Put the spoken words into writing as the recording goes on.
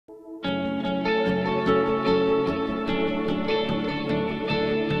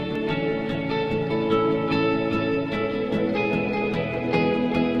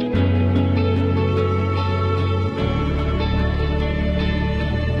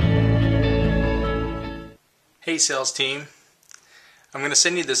Hey sales team, I'm going to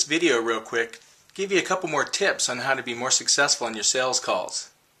send you this video real quick, give you a couple more tips on how to be more successful in your sales calls.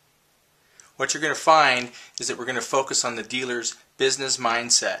 What you're going to find is that we're going to focus on the dealer's business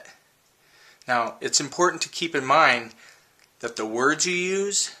mindset. Now, it's important to keep in mind that the words you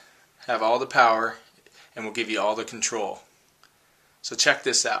use have all the power and will give you all the control. So check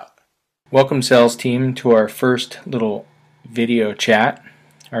this out. Welcome sales team to our first little video chat.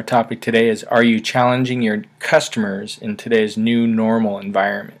 Our topic today is, are you challenging your customers in today's new normal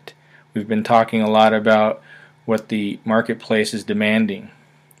environment? We've been talking a lot about what the marketplace is demanding,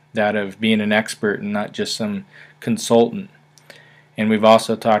 that of being an expert and not just some consultant. And we've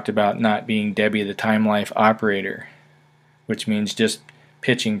also talked about not being Debbie the Time Life operator, which means just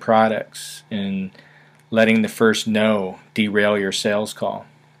pitching products and letting the first no derail your sales call.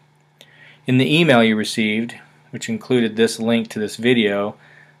 In the email you received, which included this link to this video,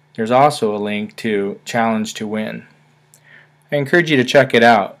 there's also a link to Challenge to Win. I encourage you to check it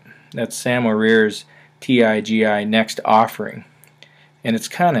out. That's Sam O'Rear's TIGI Next Offering. And it's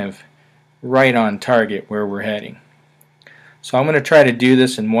kind of right on target where we're heading. So I'm going to try to do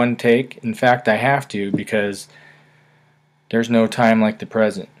this in one take. In fact, I have to because there's no time like the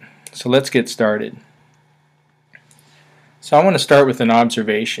present. So let's get started. So I want to start with an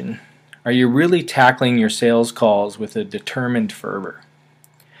observation. Are you really tackling your sales calls with a determined fervor?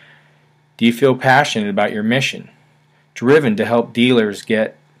 Do you feel passionate about your mission, driven to help dealers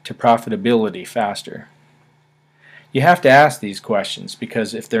get to profitability faster? You have to ask these questions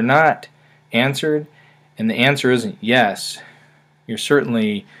because if they're not answered and the answer isn't yes, you're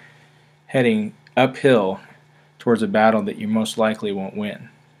certainly heading uphill towards a battle that you most likely won't win.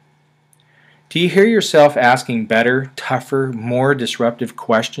 Do you hear yourself asking better, tougher, more disruptive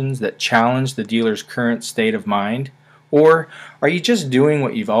questions that challenge the dealer's current state of mind? Or are you just doing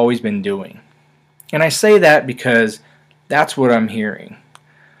what you've always been doing? And I say that because that's what I'm hearing.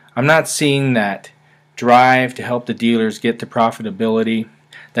 I'm not seeing that drive to help the dealers get to profitability,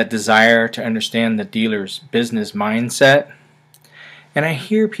 that desire to understand the dealer's business mindset. And I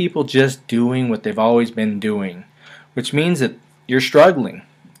hear people just doing what they've always been doing, which means that you're struggling.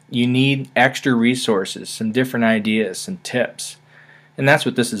 You need extra resources, some different ideas, some tips. And that's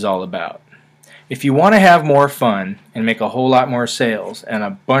what this is all about. If you want to have more fun and make a whole lot more sales and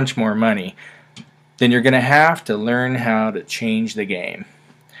a bunch more money, then you're going to have to learn how to change the game.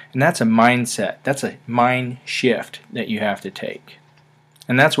 And that's a mindset. That's a mind shift that you have to take.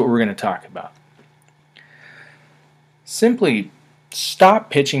 And that's what we're going to talk about. Simply stop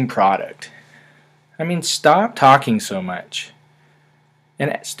pitching product. I mean, stop talking so much.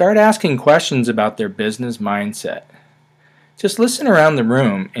 And start asking questions about their business mindset. Just listen around the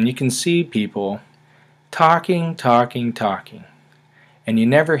room and you can see people talking, and you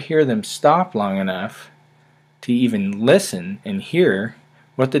never hear them stop long enough to even listen and hear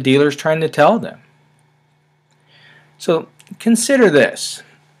what the dealer's trying to tell them. So consider this.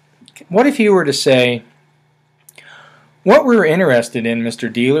 What if you were to say, what we're interested in,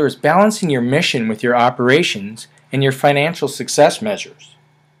 Mr. Dealer, is balancing your mission with your operations and your financial success measures.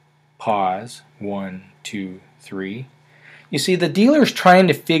 Pause. 1, 2, 3. You see, the dealer's trying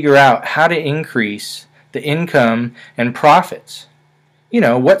to figure out how to increase the income and profits. You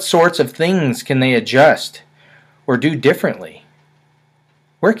know, what sorts of things can they adjust or do differently?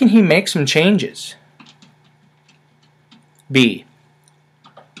 Where can he make some changes? B.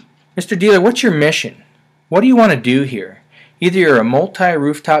 Mr. Dealer, what's your mission? What do you want to do here? Either you're a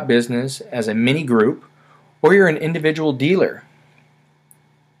multi-rooftop business as a mini group or you're an individual dealer.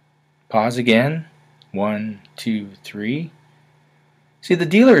 Pause again. 1, 2, 3. See, the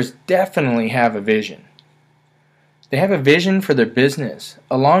dealers definitely have a vision. They have a vision for their business.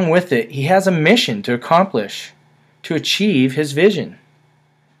 Along with it, he has a mission to accomplish, to achieve his vision.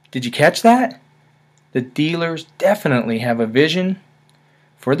 Did you catch that? The dealers definitely have a vision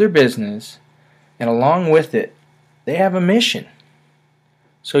for their business, and along with it, they have a mission.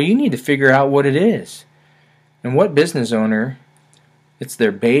 So you need to figure out what it is. And what business owner, it's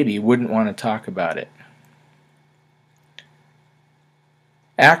their baby, wouldn't want to talk about it?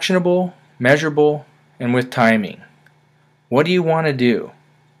 Actionable, measurable, and with timing. What do you want to do?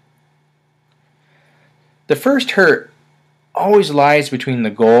 The first hurt always lies between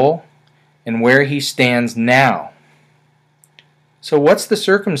the goal and where he stands now. So what's the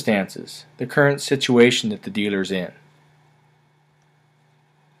circumstances, the current situation that the dealer's in?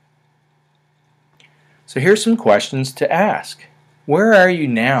 So here's some questions to ask. Where are you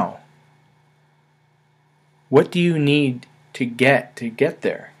now? What do you need to get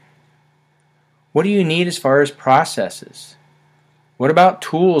there? What do you need as far as processes? What about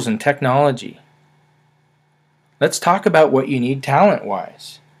tools and technology? Let's talk about what you need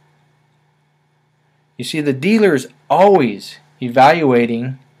talent-wise. You see, the dealer is always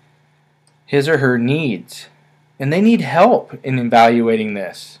evaluating his or her needs, and they need help in evaluating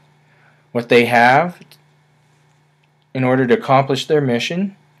this. What they have in order to accomplish their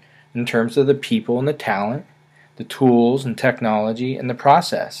mission in terms of the people and the talent, the tools and technology, and the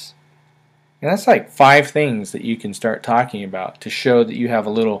process. And that's like 5 things that you can start talking about to show that you have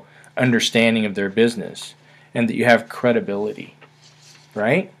a little understanding of their business and that you have credibility,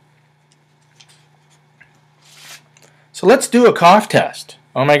 right? So let's do a cough test.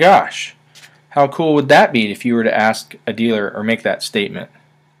 Oh my gosh, how cool would that be if you were to ask a dealer or make that statement?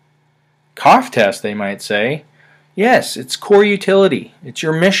 Cough test, they might say. Yes, it's core utility. It's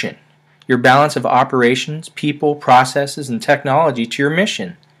your mission. Your balance of operations, people, processes, and technology to your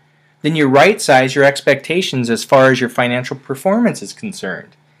mission. Then you right-size your expectations as far as your financial performance is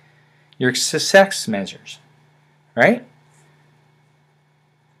concerned. Your success measures, right?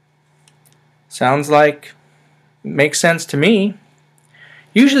 Sounds like makes sense to me.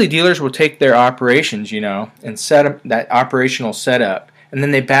 Usually dealers will take their operations, and set up that operational setup, and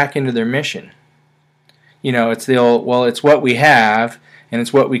then they back into their mission. It's the old, well, it's what we have, and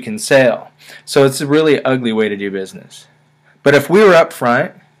it's what we can sell. So it's a really ugly way to do business. But if we were up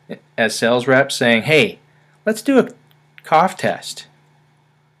front as sales reps saying, hey, let's do a cough test.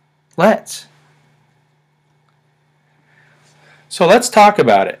 Let's. So let's talk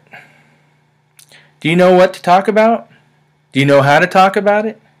about it. Do you know what to talk about? Do you know how to talk about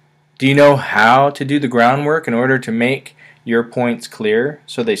it? Do you know how to do the groundwork in order to make your points clear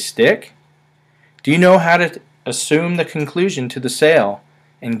so they stick? Do you know how to assume the conclusion to the sale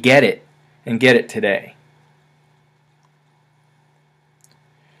and get it today?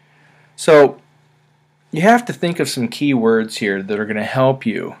 So you have to think of some key words here that are going to help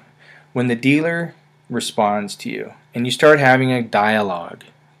you when the dealer responds to you and you start having a dialogue.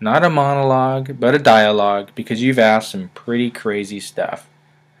 Not a monologue, but a dialogue, because you've asked some pretty crazy stuff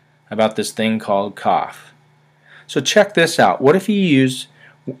about this thing called cough. So check this out. What if you use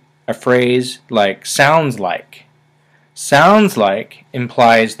a phrase like sounds like? Sounds like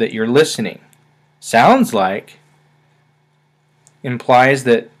implies that you're listening. Sounds like implies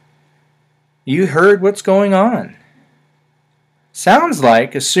that you heard what's going on. Sounds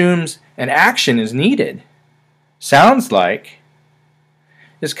like assumes an action is needed. Sounds like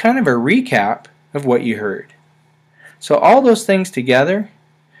is kind of a recap of what you heard. So all those things together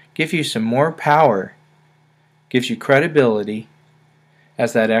give you some more power, gives you credibility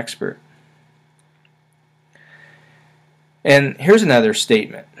as that expert. And here's another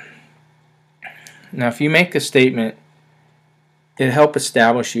statement. Now if you make a statement, it helps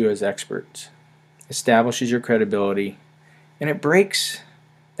establish you as experts, establishes your credibility, and it breaks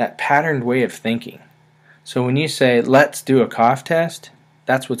that patterned way of thinking. So when you say, let's do a cough test,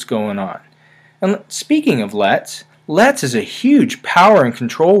 that's what's going on. And speaking of let's is a huge power and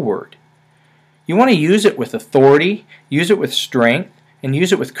control word. You want to use it with authority, use it with strength, and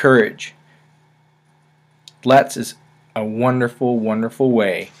use it with courage. Let's is a wonderful, wonderful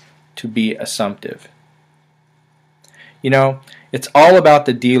way to be assumptive. It's all about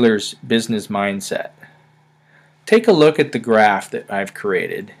the dealer's business mindset. Take a look at the graph that I've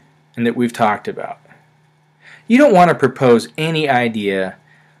created and that we've talked about. You don't want to propose any idea,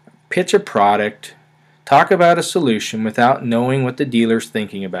 pitch a product, talk about a solution without knowing what the dealer's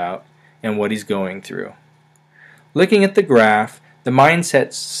thinking about and what he's going through. Looking at the graph, the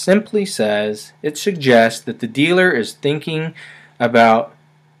mindset simply says, it suggests that the dealer is thinking about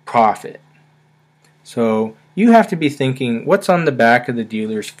profit. So you have to be thinking, what's on the back of the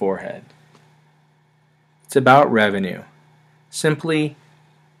dealer's forehead? It's about revenue. Simply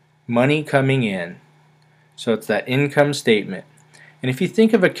money coming in. So it's that income statement. And if you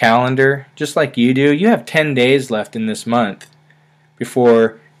think of a calendar, just like you do, you have 10 days left in this month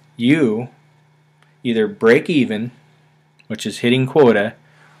before you either break even, which is hitting quota,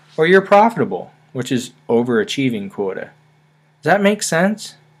 or you're profitable, which is overachieving quota. Does that make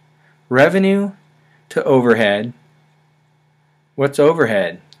sense? Revenue to overhead. What's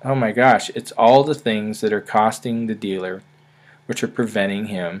overhead? Oh my gosh, it's all the things that are costing the dealer, which are preventing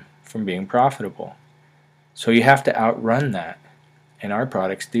him from being profitable. So you have to outrun that, and our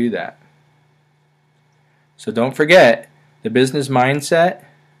products do that. So don't forget, the business mindset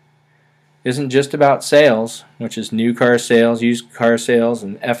isn't just about sales, which is new car sales, used car sales,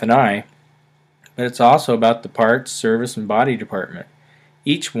 and F&I, but it's also about the parts, service, and body department.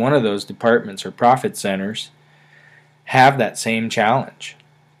 Each one of those departments or profit centers have that same challenge.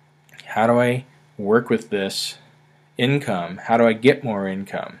 How do I work with this income? How do I get more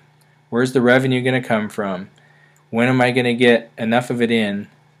income? Where's the revenue going to come from? When am I going to get enough of it in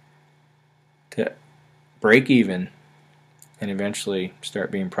to break even and eventually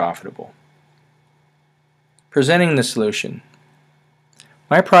start being profitable? Presenting the solution.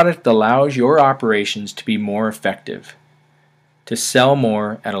 My product allows your operations to be more effective, to sell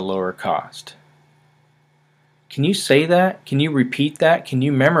more at a lower cost. Can you say that? Can you repeat that? Can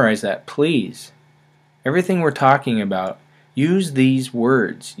you memorize that, please? Everything we're talking about, use these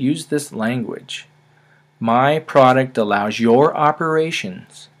words, use this language. My product allows your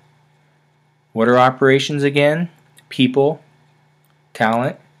operations. What are operations again? People,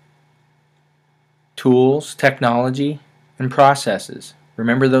 talent, tools, technology, and processes.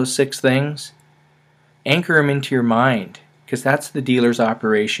 Remember those 6 things? Anchor them into your mind, because that's the dealer's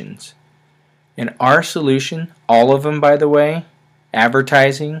operations. And our solution, all of them by the way,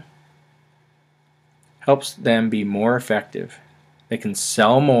 advertising, helps them be more effective. They can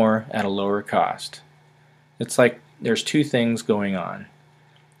sell more at a lower cost. It's like there's 2 things going on.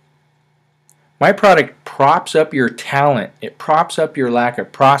 My product props up your talent. It props up your lack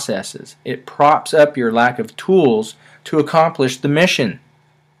of processes. It props up your lack of tools to accomplish the mission.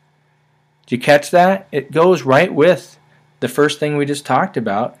 Did you catch that? It goes right with the first thing we just talked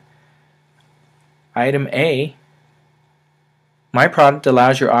about. Item A. My product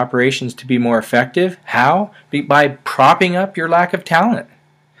allows your operations to be more effective. How? By propping up your lack of talent.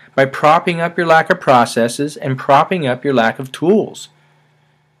 By propping up your lack of processes and propping up your lack of tools.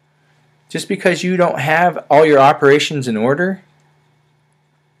 Just because you don't have all your operations in order,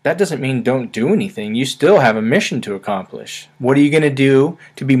 that doesn't mean don't do anything. You still have a mission to accomplish. What are you going to do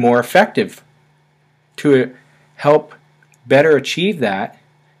to be more effective? To help better achieve that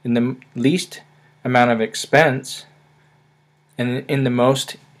in the least amount of expense and in the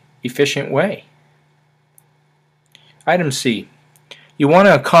most efficient way. Item C. You want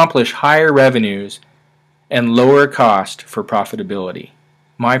to accomplish higher revenues and lower cost for profitability.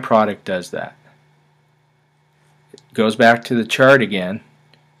 My product does that. It goes back to the chart again.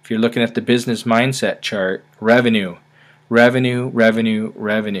 If you're looking at the business mindset chart, revenue, revenue, revenue,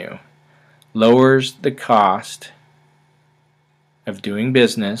 revenue lowers the cost of doing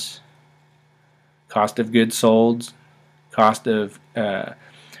business, cost of goods sold, cost of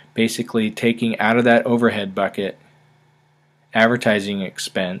basically taking out of that overhead bucket advertising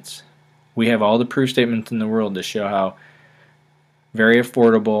expense. We have all the proof statements in the world to show how very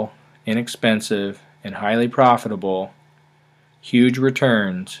affordable, inexpensive, and highly profitable, huge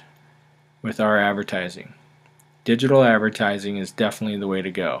returns with our advertising. Digital advertising is definitely the way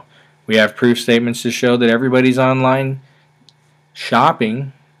to go. We have proof statements to show that everybody's online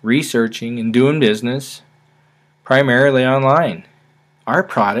shopping, researching, and doing business primarily online. Our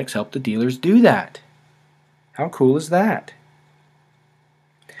products help the dealers do that. How cool is that?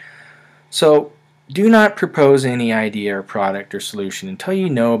 So, do not propose any idea or product or solution until you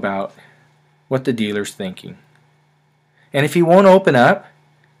know about what the dealer's thinking. And if he won't open up,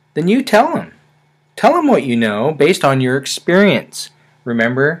 then you tell him. Tell him what you know based on your experience.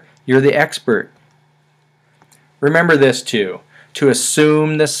 Remember, you're the expert. Remember this too, to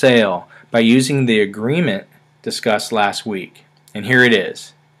assume the sale by using the agreement discussed last week. And here it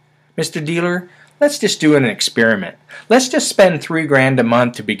is. Mr. Dealer, let's just do an experiment. Let's just spend $3 grand a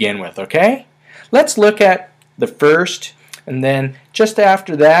month to begin with, okay? Let's look at the first, and then just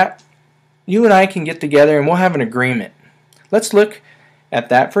after that, you and I can get together and we'll have an agreement. Let's look at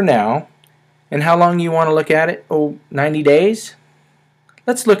that for now. And how long you want to look at it? Oh, 90 days?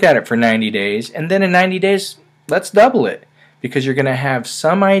 Let's look at it for 90 days, and then in 90 days, let's double it, because you're going to have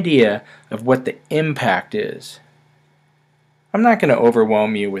some idea of what the impact is. I'm not going to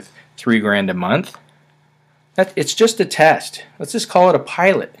overwhelm you with $3 grand a month. It's just a test. Let's just call it a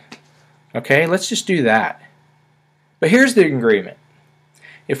pilot. Okay, let's just do that. But here's the agreement.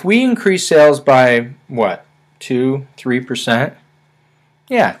 If we increase sales by, what, 2-3%?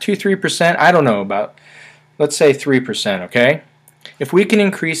 Yeah, 2-3%. I don't know about, let's say 3%, okay? If we can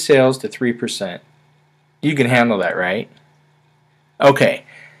increase sales to 3%, you can handle that, right? Okay,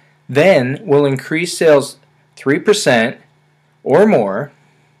 then we'll increase sales 3% or more,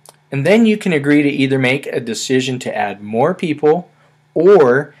 and then you can agree to either make a decision to add more people,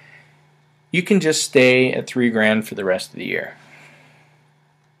 or you can just stay at $3 grand for the rest of the year.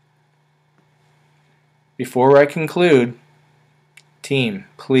 Before I conclude, team,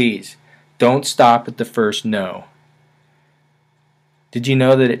 please don't stop at the first no. Did you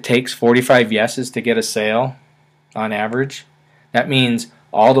know that it takes 45 yeses to get a sale on average? That means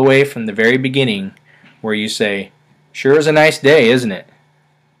all the way from the very beginning where you say, sure is a nice day, isn't it?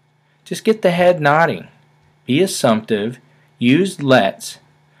 Just get the head nodding. Be assumptive, use let's,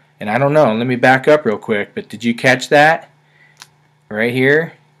 And I don't know, let me back up real quick, but did you catch that? Right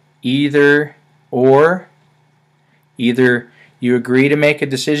here, either or. Either you agree to make a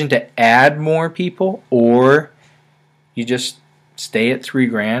decision to add more people, or you just stay at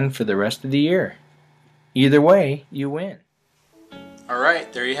 $3,000 for the rest of the year. Either way, you win.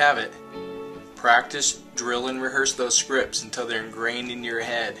 Alright, there you have it. Practice, drill, and rehearse those scripts until they're ingrained in your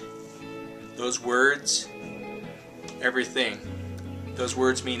head. Those words, everything. Those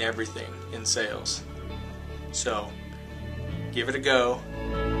words mean everything in sales. So, give it a go.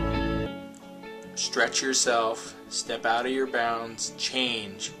 Stretch yourself, step out of your bounds,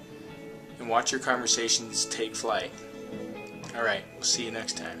 change, and watch your conversations take flight. Alright, we'll see you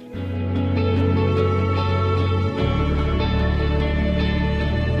next time.